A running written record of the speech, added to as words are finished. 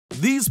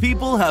These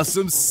people have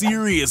some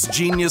serious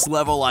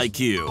genius-level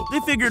IQ.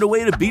 They figured a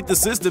way to beat the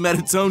system at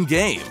its own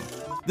game.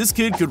 This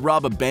kid could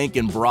rob a bank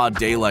in broad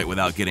daylight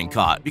without getting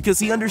caught because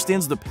he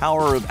understands the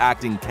power of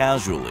acting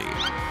casually.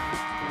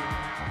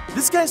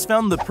 This guy's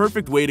found the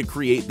perfect way to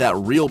create that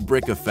real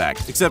brick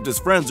effect, except his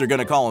friends are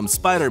gonna call him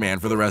Spider-Man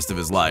for the rest of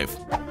his life.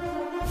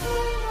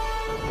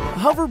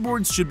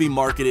 Hoverboards should be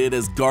marketed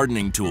as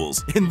gardening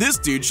tools, and this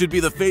dude should be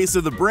the face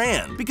of the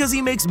brand because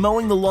he makes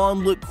mowing the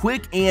lawn look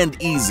quick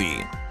and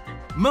easy.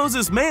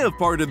 Moses may have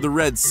parted the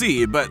Red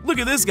Sea, but look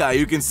at this guy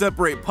who can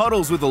separate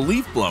puddles with a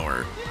leaf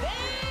blower.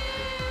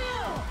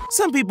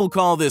 Some people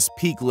call this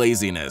peak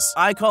laziness.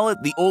 I call it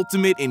the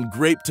ultimate in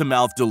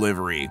grape-to-mouth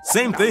delivery.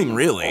 Same thing,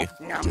 really.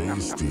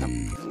 Tasty.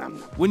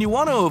 When you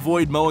want to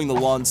avoid mowing the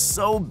lawn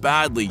so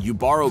badly, you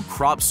borrow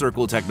crop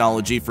circle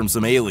technology from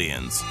some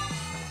aliens.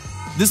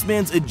 This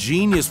man's a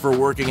genius for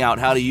working out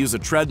how to use a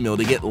treadmill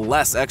to get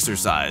less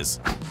exercise.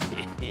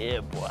 Yeah,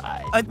 boy.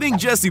 I think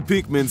Jesse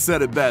Pinkman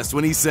said it best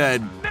when he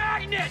said,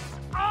 Magnets!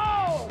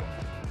 Oh!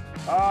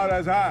 Oh,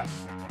 that's hot.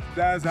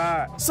 That's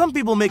hot. some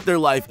people make their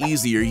life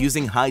easier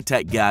using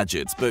high-tech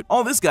gadgets, but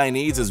all this guy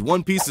needs is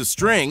one piece of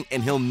string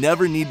and he'll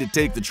never need to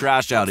take the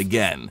trash out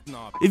again.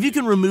 If you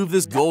can remove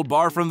this gold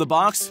bar from the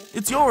box,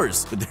 it's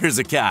yours. But there's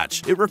a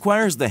catch. It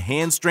requires the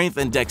hand strength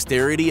and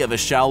dexterity of a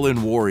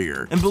Shaolin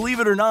warrior. And believe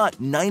it or not,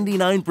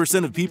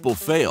 99% of people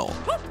fail.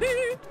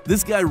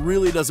 This guy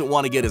really doesn't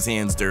want to get his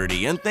hands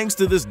dirty, and thanks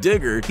to this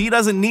digger, he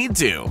doesn't need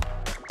to.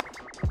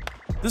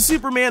 The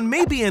Superman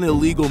may be an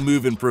illegal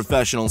move in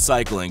professional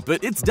cycling,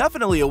 but it's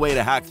definitely a way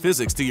to hack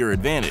physics to your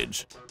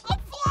advantage. I'm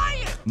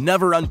flying!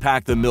 Never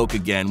unpack the milk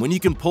again when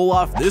you can pull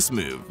off this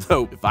move.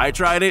 Though, if I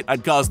tried it,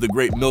 I'd cause the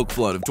great milk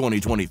flood of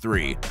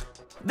 2023.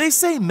 They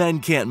say men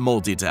can't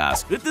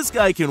multitask, but this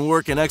guy can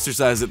work and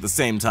exercise at the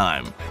same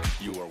time.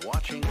 You are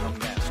watching a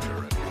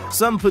master.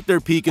 Some put their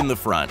peak in the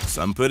front,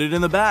 some put it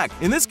in the back,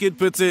 and this kid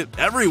puts it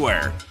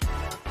everywhere.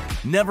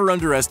 Never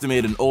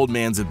underestimate an old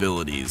man's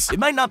abilities. It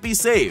might not be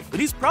safe, but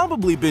he's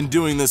probably been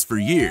doing this for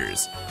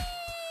years.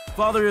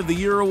 Father of the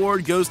Year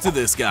award goes to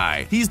this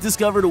guy. He's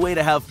discovered a way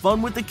to have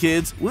fun with the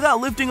kids without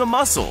lifting a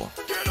muscle.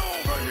 Get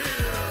over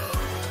here!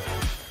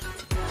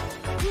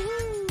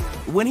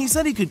 When he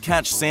said he could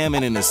catch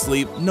salmon in his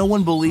sleep, no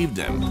one believed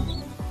him.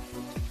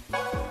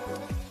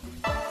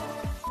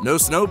 No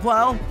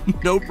snowplow?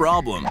 No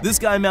problem. This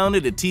guy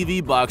mounted a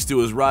TV box to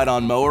his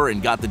ride-on mower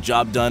and got the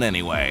job done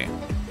anyway.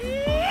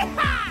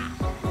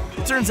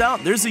 Turns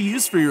out there's a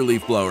use for your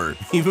leaf blower,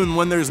 even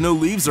when there's no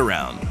leaves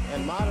around.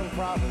 And modern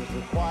problems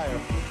require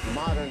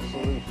modern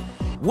solutions.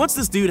 Once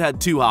this dude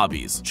had two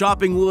hobbies,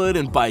 chopping wood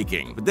and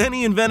biking, but then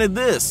he invented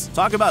this.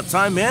 Talk about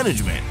time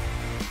management.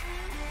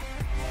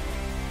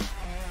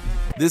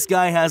 This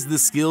guy has the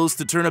skills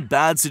to turn a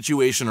bad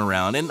situation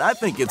around, and I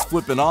think it's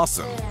flippin'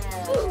 awesome.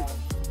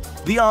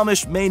 The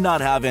Amish may not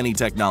have any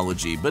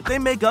technology, but they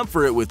make up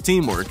for it with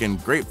teamwork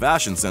and great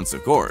fashion sense,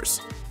 of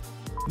course.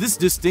 This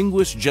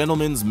distinguished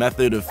gentleman's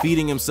method of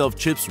feeding himself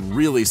chips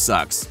really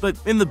sucks, but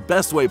in the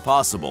best way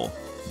possible.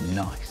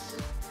 Nice.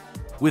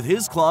 With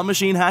his claw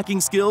machine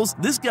hacking skills,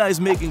 this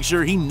guy's making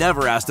sure he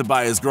never has to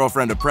buy his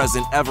girlfriend a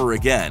present ever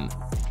again.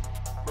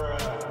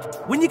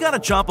 When you gotta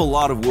chop a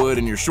lot of wood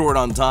and you're short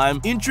on time,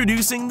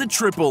 introducing the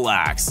triple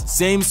axe.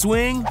 Same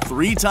swing,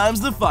 3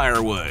 times the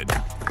firewood.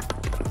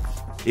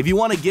 If you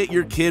want to get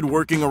your kid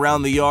working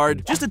around the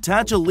yard, just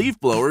attach a leaf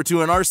blower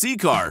to an RC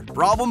car.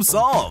 Problem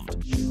solved.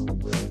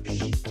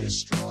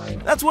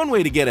 That's one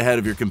way to get ahead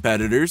of your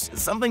competitors.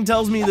 Something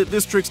tells me that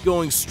this trick's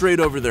going straight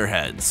over their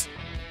heads.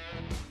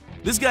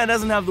 This guy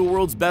doesn't have the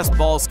world's best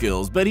ball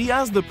skills, but he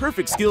has the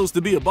perfect skills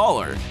to be a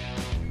baller.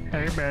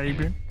 Hey,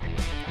 baby.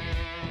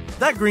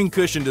 That green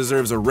cushion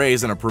deserves a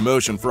raise and a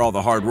promotion for all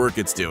the hard work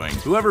it's doing.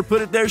 Whoever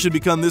put it there should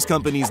become this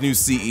company's new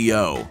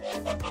CEO.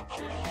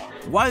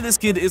 Why this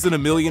kid isn't a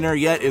millionaire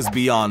yet is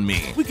beyond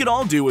me. We could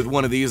all do with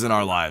one of these in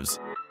our lives.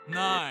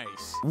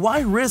 Nice.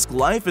 Why risk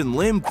life and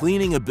limb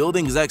cleaning a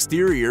building's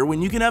exterior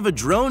when you can have a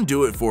drone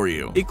do it for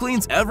you? It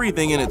cleans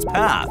everything in its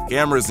path,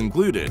 cameras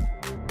included.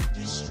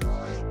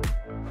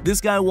 This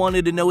guy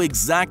wanted to know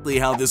exactly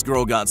how this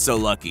girl got so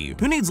lucky.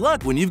 Who needs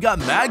luck when you've got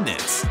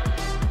magnets?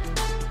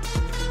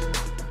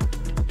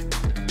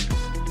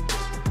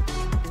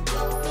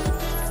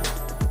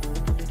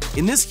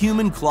 In this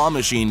human claw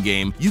machine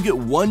game, you get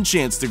one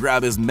chance to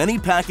grab as many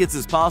packets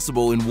as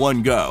possible in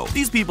one go.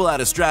 These people had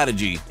a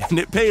strategy, and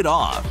it paid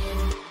off.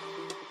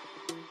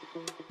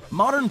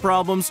 Modern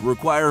problems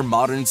require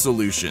modern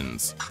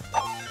solutions.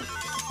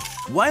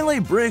 Why lay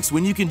bricks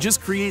when you can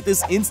just create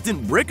this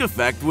instant brick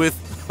effect with,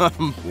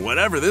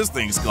 whatever this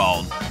thing's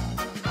called?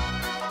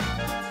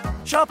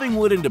 Chopping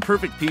wood into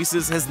perfect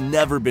pieces has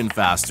never been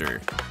faster.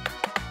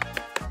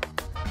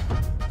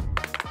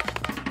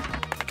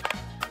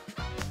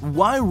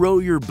 Why row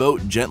your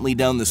boat gently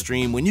down the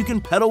stream when you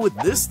can pedal with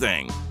this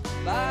thing?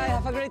 Bye,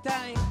 have a great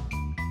time.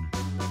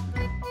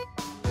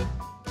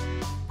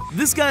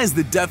 This guy's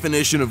the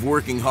definition of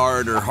working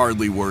hard or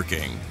hardly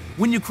working.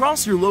 When you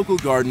cross your local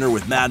gardener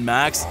with Mad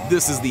Max,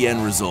 this is the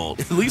end result.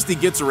 At least he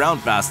gets around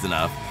fast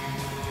enough.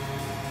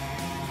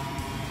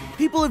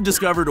 People have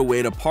discovered a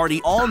way to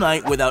party all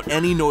night without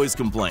any noise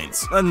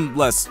complaints,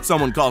 unless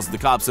someone calls the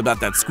cops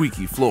about that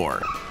squeaky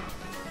floor.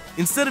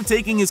 Instead of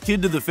taking his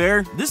kid to the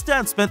fair, this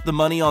dad spent the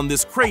money on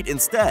this crate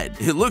instead.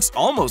 It looks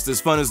almost as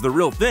fun as the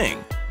real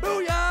thing.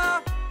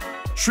 Booyah!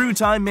 True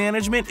time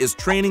management is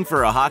training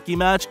for a hockey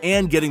match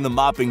and getting the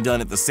mopping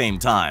done at the same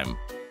time.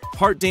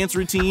 Part dance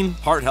routine,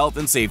 part health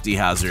and safety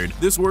hazard.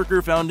 This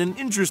worker found an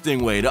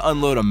interesting way to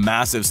unload a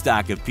massive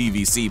stack of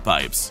PVC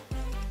pipes.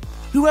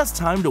 Who has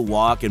time to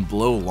walk and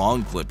blow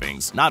lawn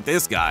clippings? Not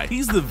this guy.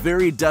 He's the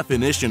very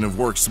definition of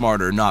work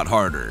smarter, not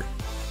harder.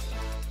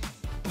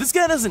 This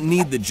guy doesn't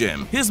need the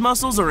gym. His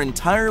muscles are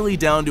entirely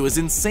down to his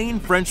insane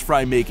French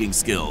fry making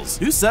skills.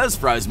 Who says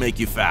fries make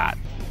you fat?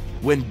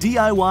 When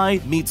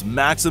DIY meets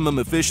maximum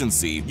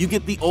efficiency, you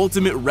get the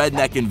ultimate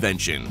redneck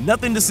invention.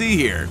 Nothing to see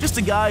here, just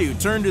a guy who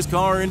turned his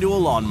car into a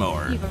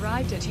lawnmower. You've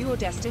arrived at your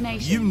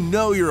destination. You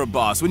know you're a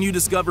boss when you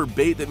discover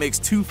bait that makes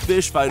two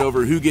fish fight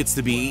over who gets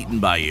to be eaten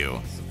by you.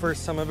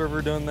 First time I've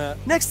ever done that.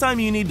 Next time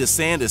you need to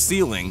sand a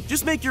ceiling,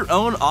 just make your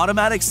own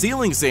automatic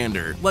ceiling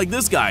sander, like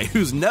this guy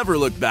who's never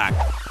looked back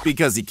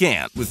because he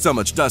can't with so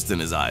much dust in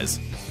his eyes.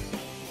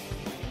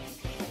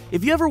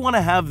 If you ever want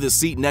to have the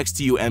seat next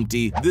to you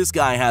empty, this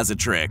guy has a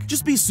trick.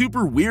 Just be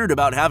super weird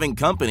about having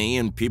company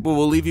and people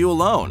will leave you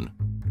alone.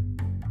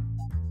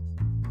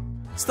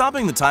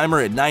 Stopping the timer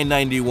at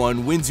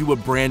 991 wins you a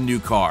brand new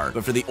car,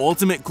 but for the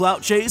ultimate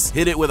clout chase,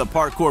 hit it with a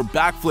parkour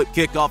backflip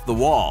kick off the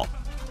wall.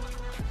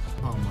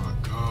 Oh my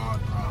God,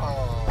 bro.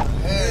 Oh,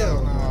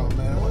 hell no,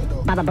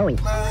 man. Baba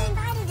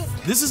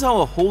Booey. This is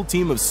how a whole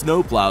team of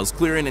snowplows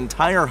clear an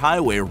entire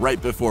highway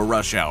right before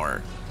rush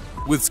hour.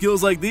 With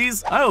skills like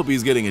these, I hope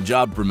he's getting a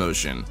job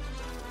promotion.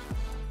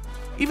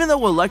 Even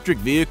though electric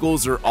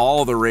vehicles are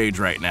all the rage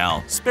right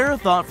now, spare a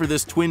thought for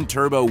this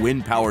twin-turbo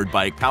wind-powered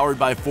bike powered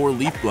by 4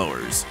 leaf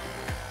blowers.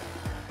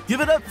 Give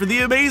it up for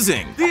the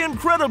amazing, the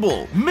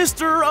incredible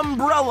Mr.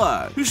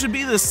 Umbrella, who should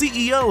be the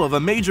CEO of a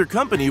major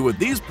company with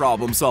these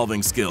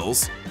problem-solving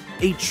skills.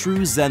 A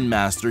true Zen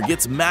master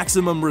gets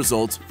maximum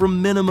results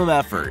from minimum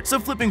effort, so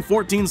flipping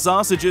 14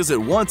 sausages at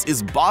once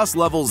is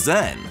boss-level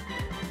Zen.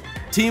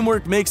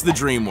 Teamwork makes the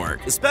dream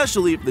work,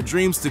 especially if the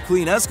dream's to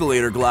clean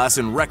escalator glass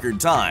in record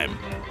time.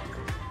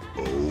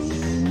 Oh,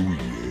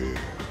 yeah.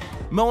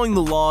 Mowing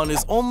the lawn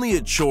is only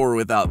a chore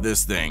without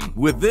this thing.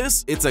 With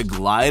this, it's a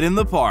glide in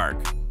the park.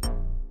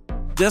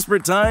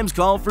 Desperate times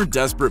call for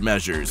desperate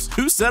measures.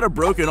 Who said a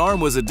broken arm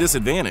was a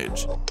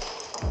disadvantage?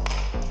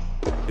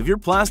 If your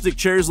plastic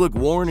chairs look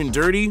worn and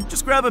dirty,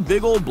 just grab a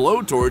big old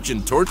blowtorch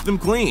and torch them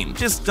clean.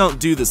 Just don't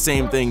do the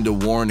same thing to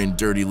worn and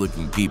dirty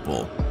looking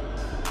people.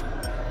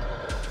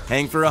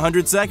 Hang for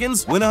 100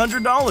 seconds, win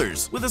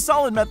 $100. With a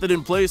solid method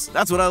in place,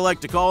 that's what I like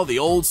to call the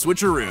old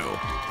switcheroo.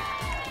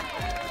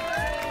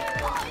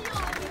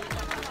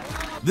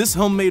 This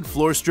homemade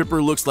floor stripper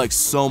looks like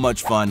so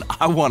much fun,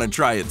 I want to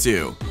try it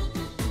too.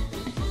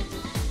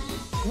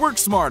 Work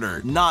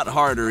smarter, not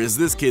harder is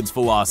this kid's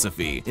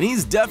philosophy, and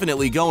he's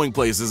definitely going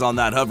places on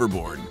that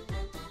hoverboard.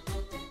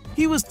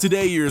 He was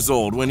today years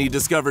old when he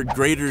discovered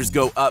graders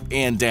go up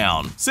and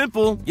down.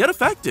 Simple, yet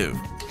effective.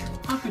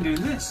 I can do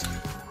this.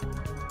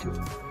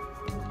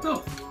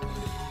 Oh.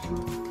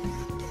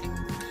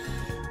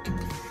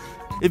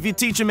 If you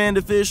teach a man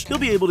to fish, he'll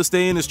be able to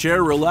stay in his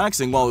chair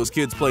relaxing while his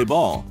kids play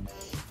ball.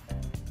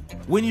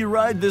 When you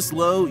ride this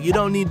low, you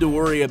don't need to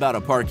worry about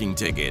a parking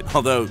ticket,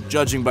 although,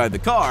 judging by the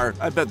car,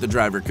 I bet the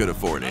driver could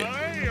afford it.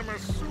 I am a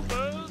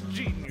super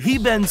genius. He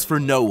bends for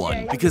no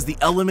one, because the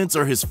elements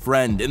are his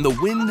friend and the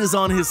wind is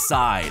on his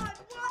side.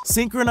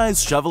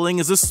 Synchronized shoveling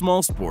is a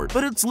small sport,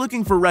 but it's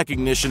looking for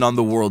recognition on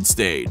the world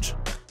stage.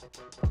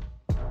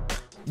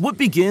 What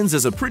begins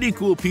as a pretty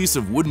cool piece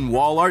of wooden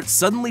wall art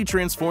suddenly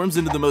transforms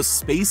into the most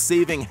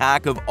space-saving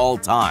hack of all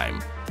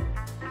time.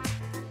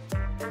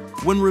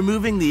 When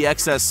removing the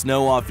excess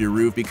snow off your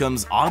roof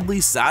becomes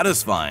oddly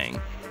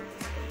satisfying.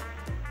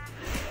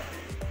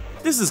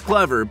 This is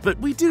clever, but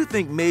we do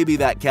think maybe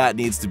that cat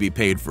needs to be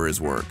paid for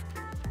his work.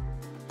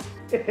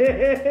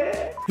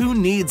 Who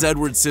needs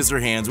Edward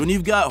Scissorhands when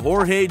you've got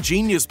Jorge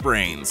Genius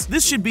Brains?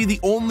 This should be the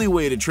only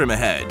way to trim a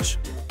hedge.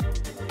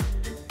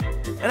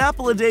 An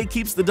apple a day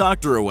keeps the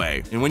doctor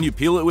away, and when you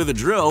peel it with a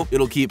drill,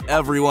 it'll keep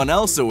everyone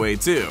else away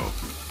too.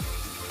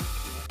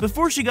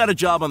 Before she got a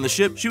job on the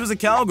ship, she was a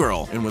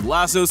cowgirl, and with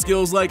lasso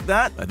skills like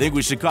that, I think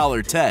we should call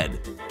her Ted.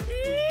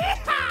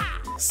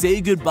 Say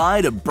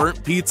goodbye to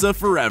burnt pizza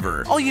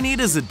forever. All you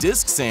need is a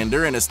disc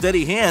sander and a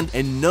steady hand,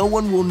 and no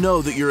one will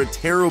know that you're a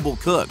terrible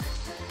cook.